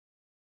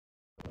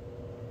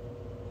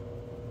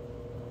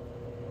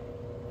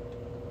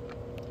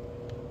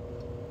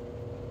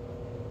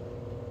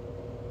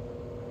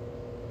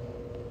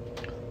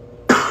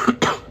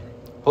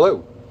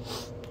Hello.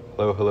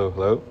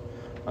 Hello.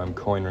 I'm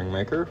Coin Ring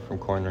Maker from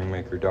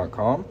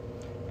coinringmaker.com.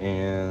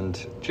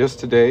 And just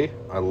today,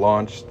 I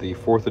launched the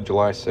 4th of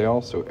July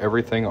sale. So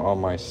everything on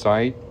my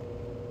site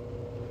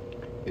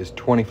is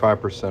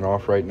 25%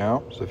 off right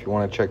now. So if you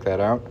want to check that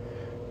out,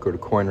 go to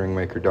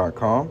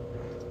coinringmaker.com.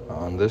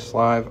 On this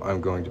live,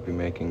 I'm going to be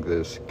making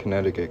this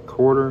Connecticut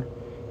quarter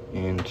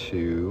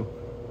into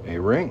a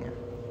ring.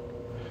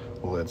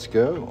 Let's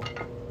go.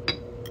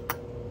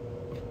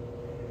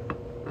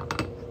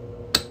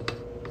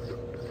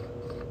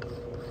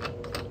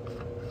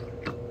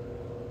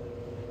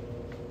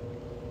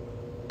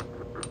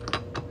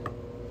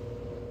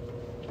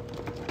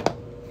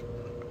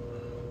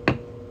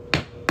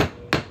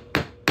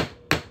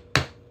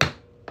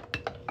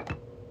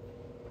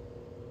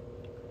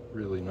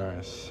 Really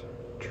nice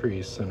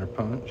tree center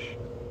punch.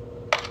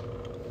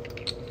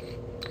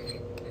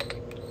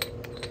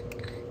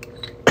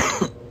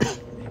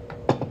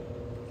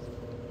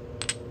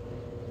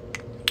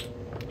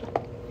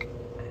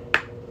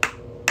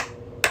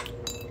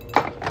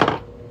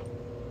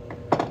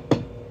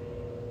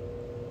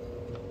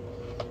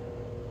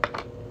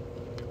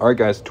 Alright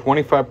guys,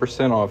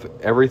 25% off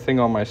everything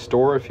on my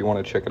store. If you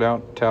want to check it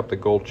out, tap the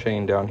gold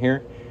chain down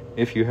here.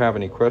 If you have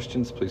any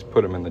questions, please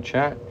put them in the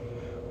chat.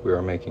 We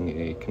are making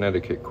a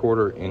Connecticut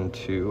quarter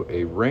into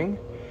a ring.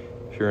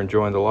 If you're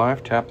enjoying the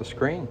live, tap the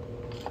screen.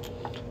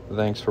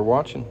 Thanks for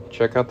watching.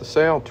 Check out the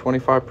sale,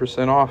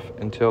 25% off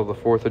until the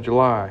 4th of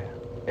July.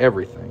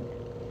 Everything.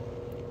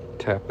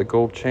 Tap the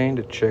gold chain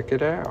to check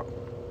it out.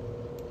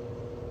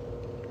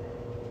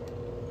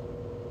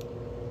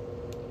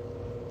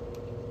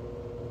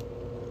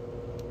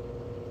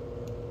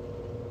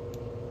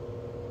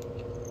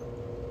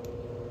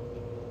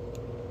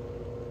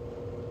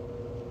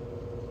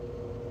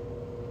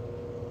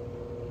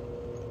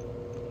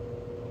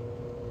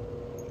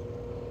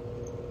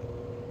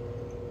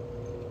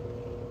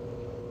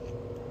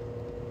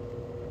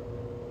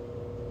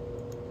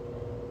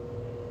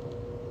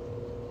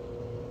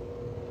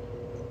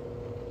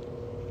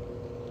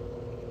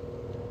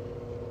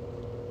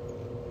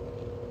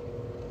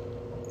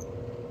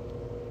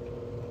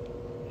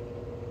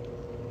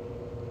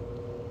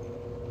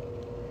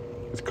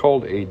 It's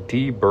called a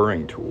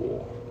deburring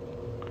tool.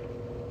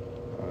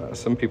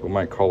 Some people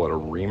might call it a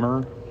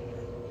reamer,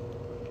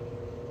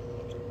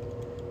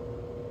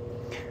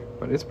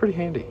 but it's pretty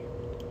handy.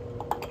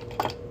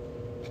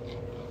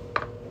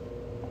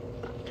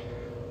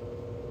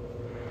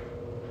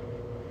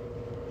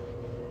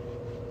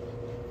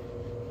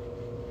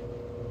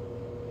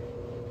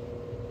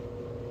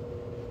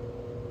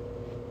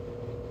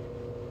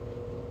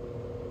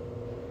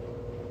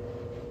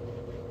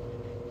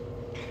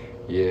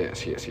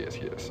 Yes.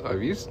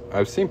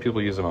 I've seen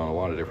people use them on a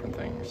lot of different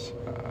things.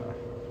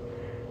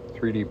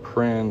 3D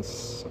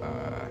prints,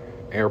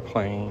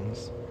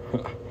 airplanes,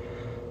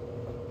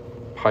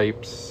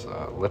 pipes,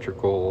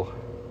 electrical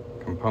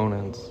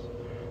components,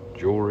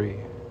 jewelry.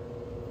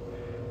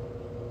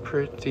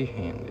 Pretty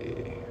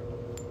handy.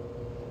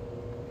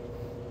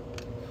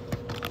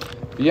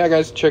 But yeah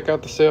guys, check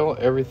out the sale.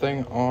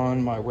 Everything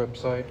on my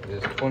website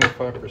is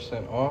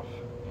 25% off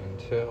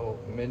until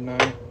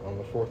midnight on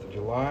the 4th of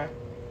July.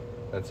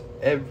 That's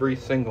every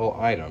single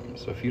item.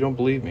 So if you don't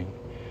believe me,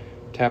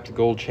 tap the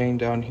gold chain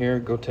down here,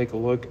 go take a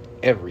look.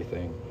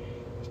 Everything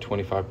is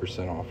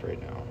 25% off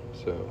right now.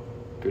 So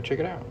go check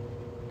it out.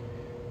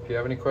 If you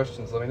have any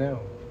questions, let me know.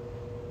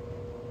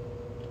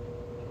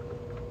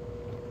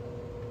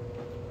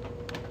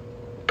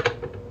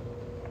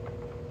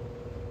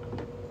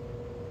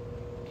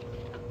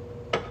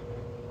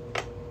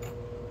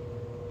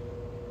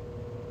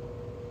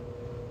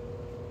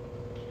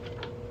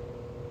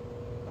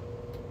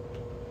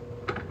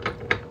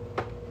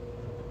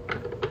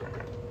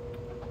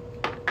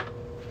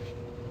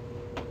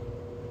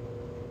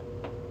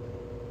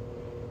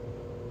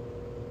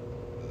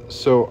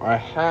 So I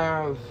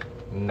have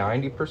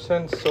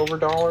 90% silver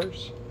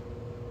dollars.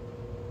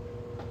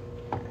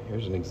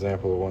 Here's an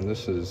example of one.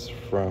 This is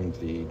from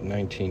the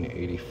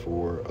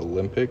 1984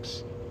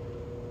 Olympics.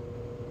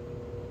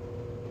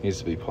 Needs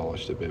to be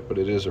polished a bit, but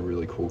it is a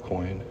really cool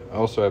coin. I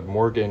also have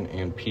Morgan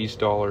and Peace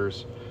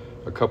dollars,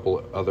 a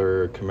couple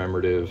other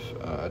commemorative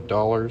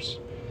dollars.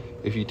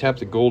 If you tap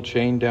the gold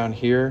chain down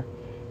here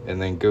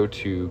and then go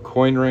to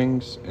coin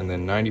rings and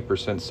then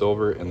 90%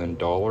 silver and then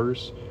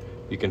dollars,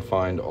 you can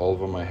find all of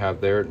them I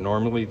have there.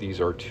 Normally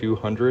these are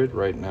 200.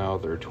 Right now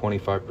they're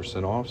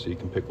 25% off, so you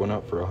can pick one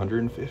up for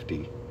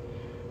 150.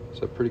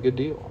 It's a pretty good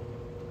deal.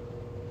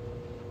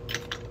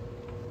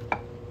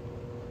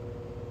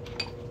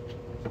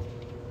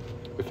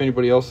 If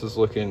anybody else is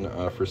looking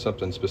for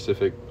something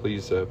specific,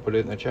 please put it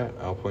in the chat.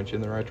 I'll point you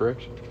in the right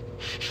direction.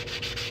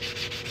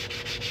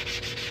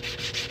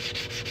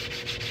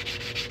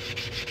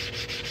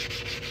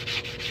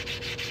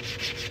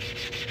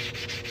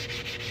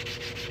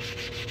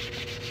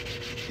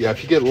 Yeah,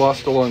 if you get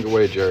lost along the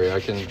way, Jerry, I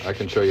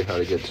can show you how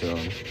to get to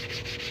them.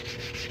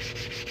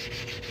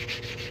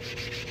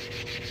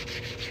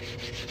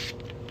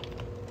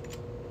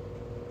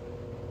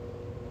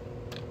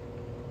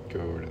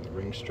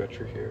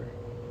 stretcher here.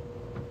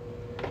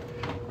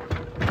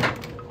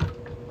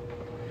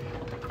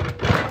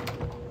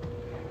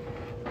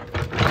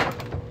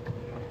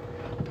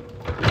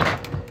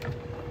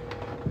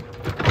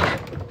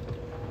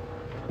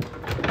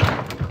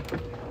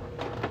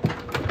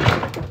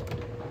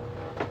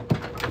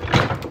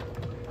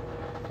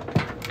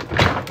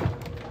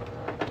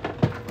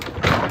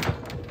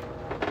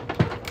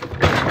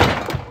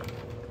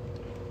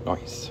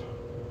 Nice.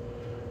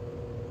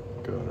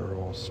 Got her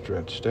all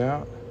stretched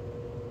out.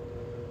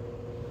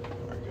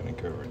 We're gonna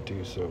go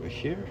reduce over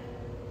here.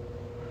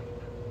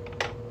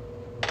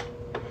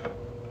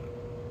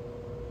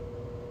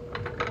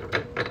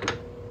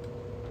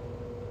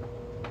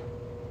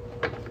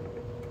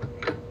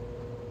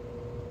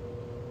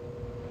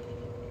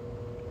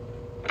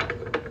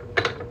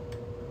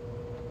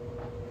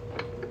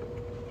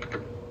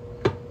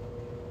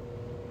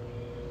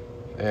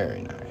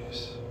 Very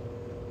nice.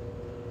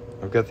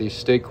 I've got these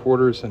state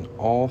quarters in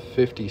all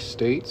 50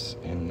 states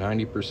in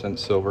 90%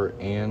 silver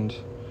and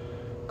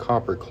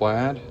copper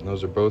clad, and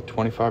those are both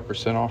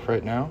 25% off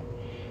right now.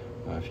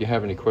 If you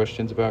have any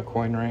questions about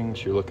coin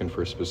rings, you're looking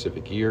for a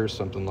specific year,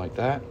 something like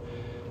that,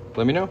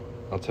 let me know.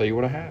 I'll tell you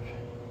what I have.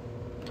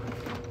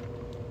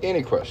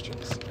 Any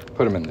questions,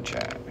 put them in the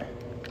chat.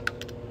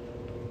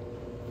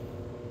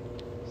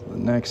 So the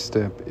next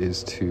step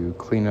is to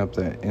clean up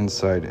that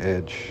inside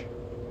edge,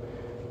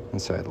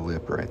 inside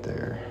lip right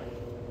there.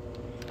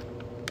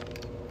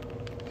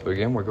 So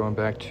again, we're going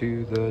back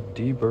to the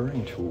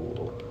deburring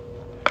tool.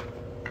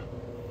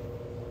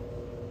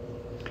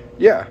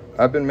 Yeah,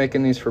 I've been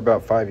making these for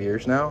about 5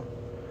 years now.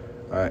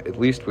 At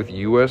least with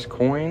US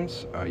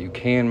coins, you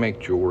can make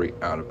jewelry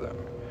out of them.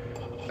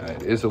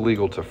 It is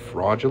illegal to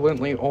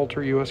fraudulently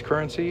alter US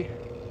currency,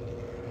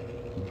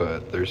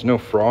 but there's no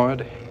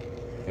fraud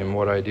in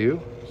what I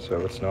do, so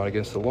it's not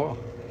against the law.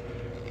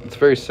 It's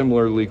very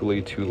similar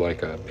legally to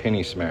like a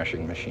penny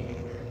smashing machine.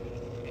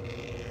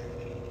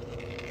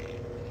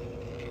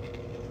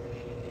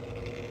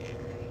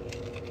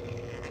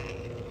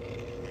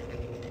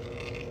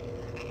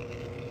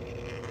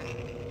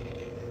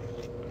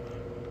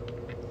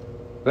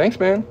 Thanks,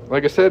 man.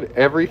 Like I said,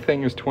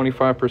 everything is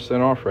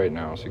 25% off right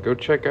now, so go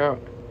check out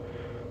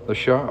the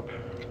shop.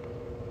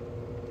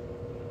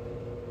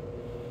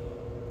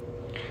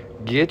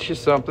 Get you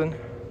something.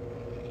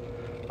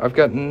 I've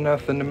got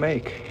nothing to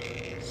make,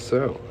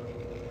 so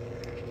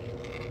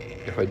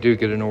if I do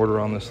get an order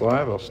on this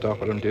live, I'll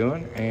stop what I'm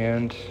doing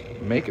and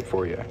make it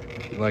for you.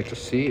 If you'd like to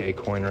see a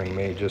coin ring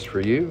made just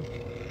for you,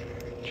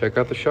 check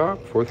out the shop.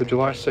 4th of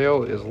July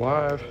sale is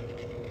live.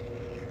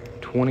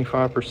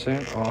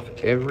 25% off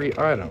every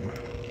item.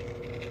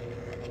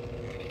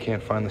 If you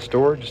can't find the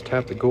store, just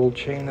tap the gold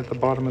chain at the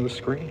bottom of the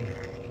screen.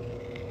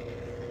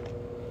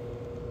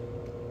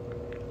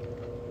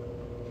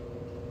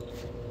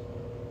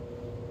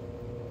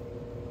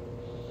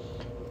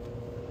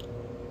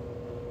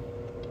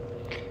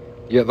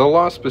 Yeah, the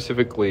law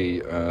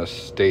specifically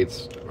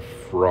states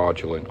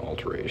fraudulent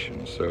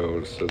alteration.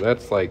 So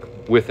that's like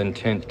with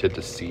intent to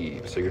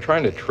deceive. So you're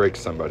trying to trick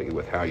somebody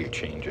with how you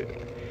change it.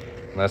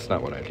 And that's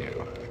not what I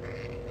do.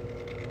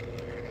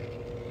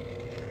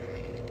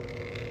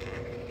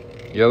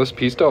 Yeah, those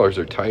peace dollars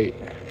are tight.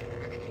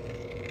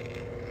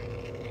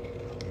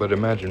 But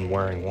imagine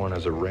wearing one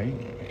as a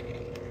ring.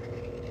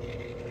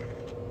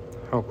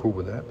 How cool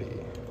would that be?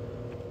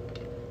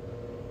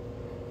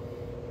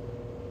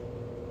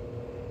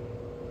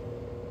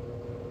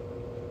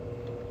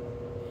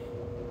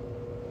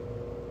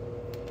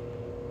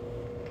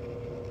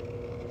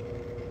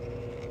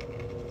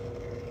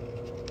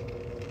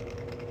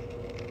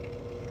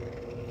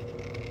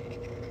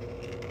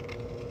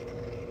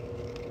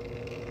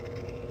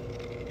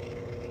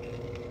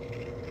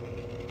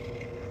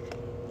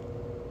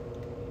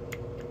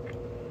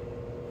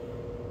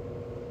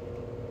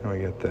 Now we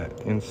got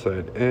that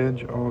inside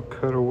edge all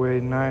cut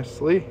away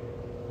nicely.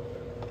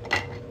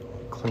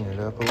 Clean it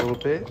up a little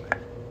bit.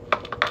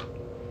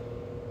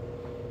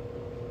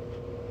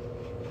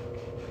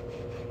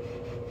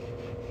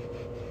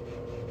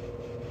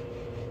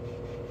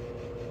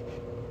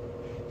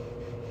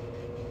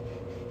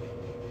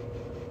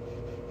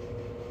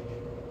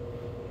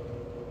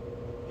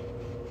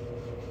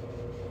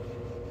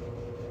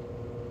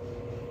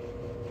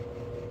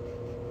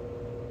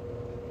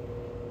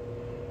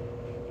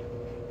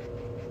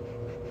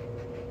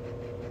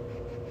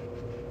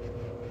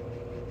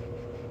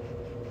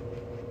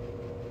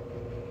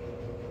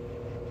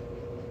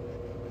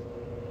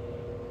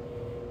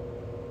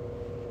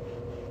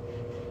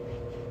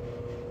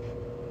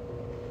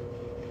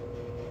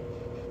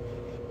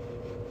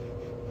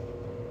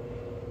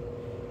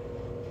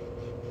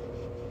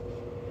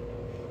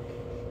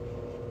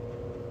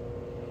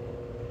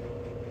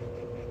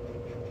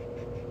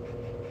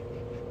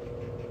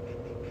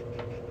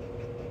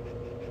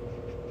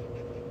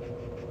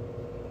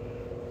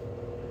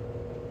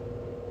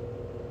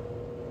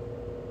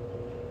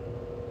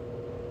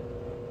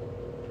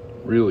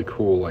 Really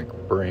cool, like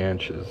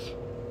branches,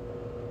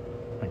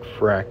 like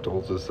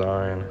fractal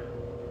design.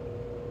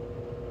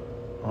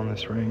 on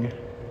this ring.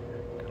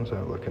 Comes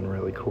out looking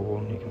really cool.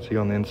 And you can see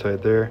on the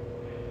inside there,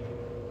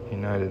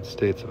 United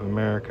States of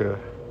America,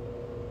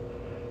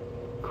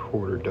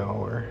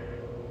 $quarter.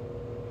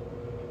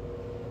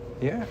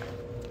 Yeah.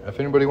 If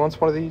anybody wants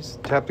one of these,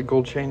 tap the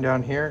gold chain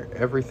down here.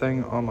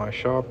 Everything on my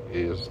shop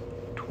is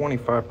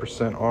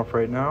 25% off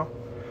right now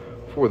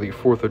for the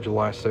 4th of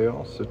July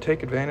sale. So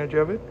take advantage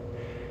of it.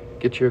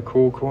 Get you a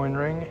cool coin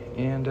ring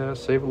and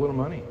save a little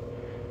money.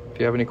 If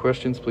you have any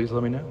questions, please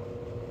let me know.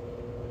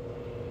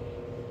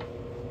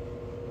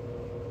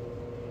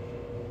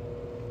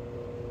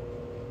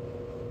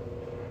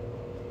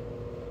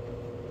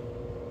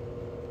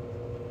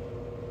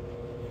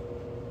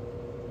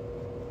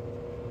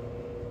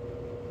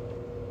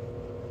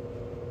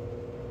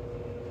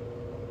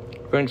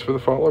 Thanks for the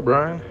follow,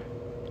 Brian.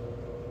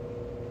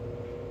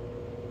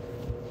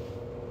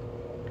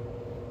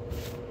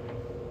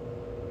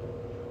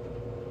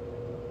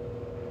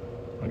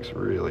 Looks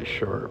really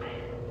sharp.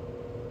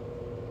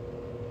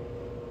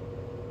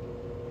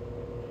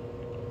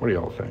 What do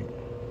y'all think?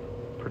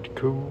 Pretty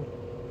cool.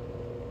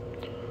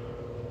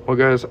 Well,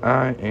 guys,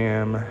 I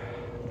am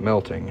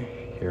melting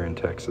here in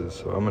Texas,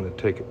 so I'm going to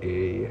take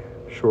a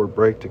short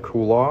break to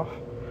cool off.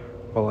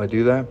 While I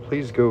do that,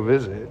 please go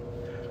visit.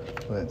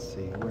 Let's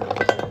see, where is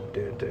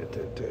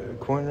it?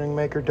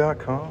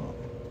 Coinringmaker.com.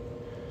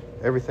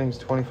 Everything's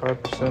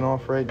 25%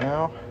 off right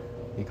now.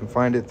 You can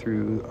find it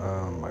through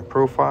my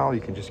profile.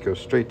 You can just go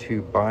straight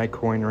to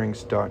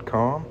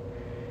buycoinrings.com.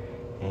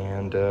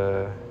 And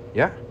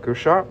yeah, go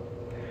shop.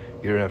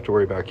 You don't have to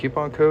worry about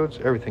coupon codes.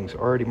 Everything's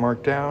already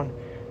marked down.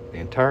 The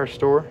entire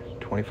store,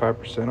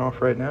 25%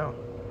 off right now.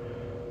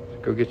 So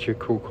go get you a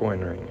cool coin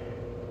ring.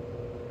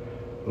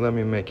 Let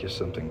me make you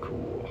something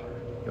cool.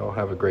 Y'all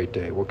have a great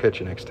day. We'll catch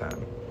you next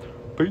time.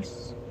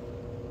 Peace.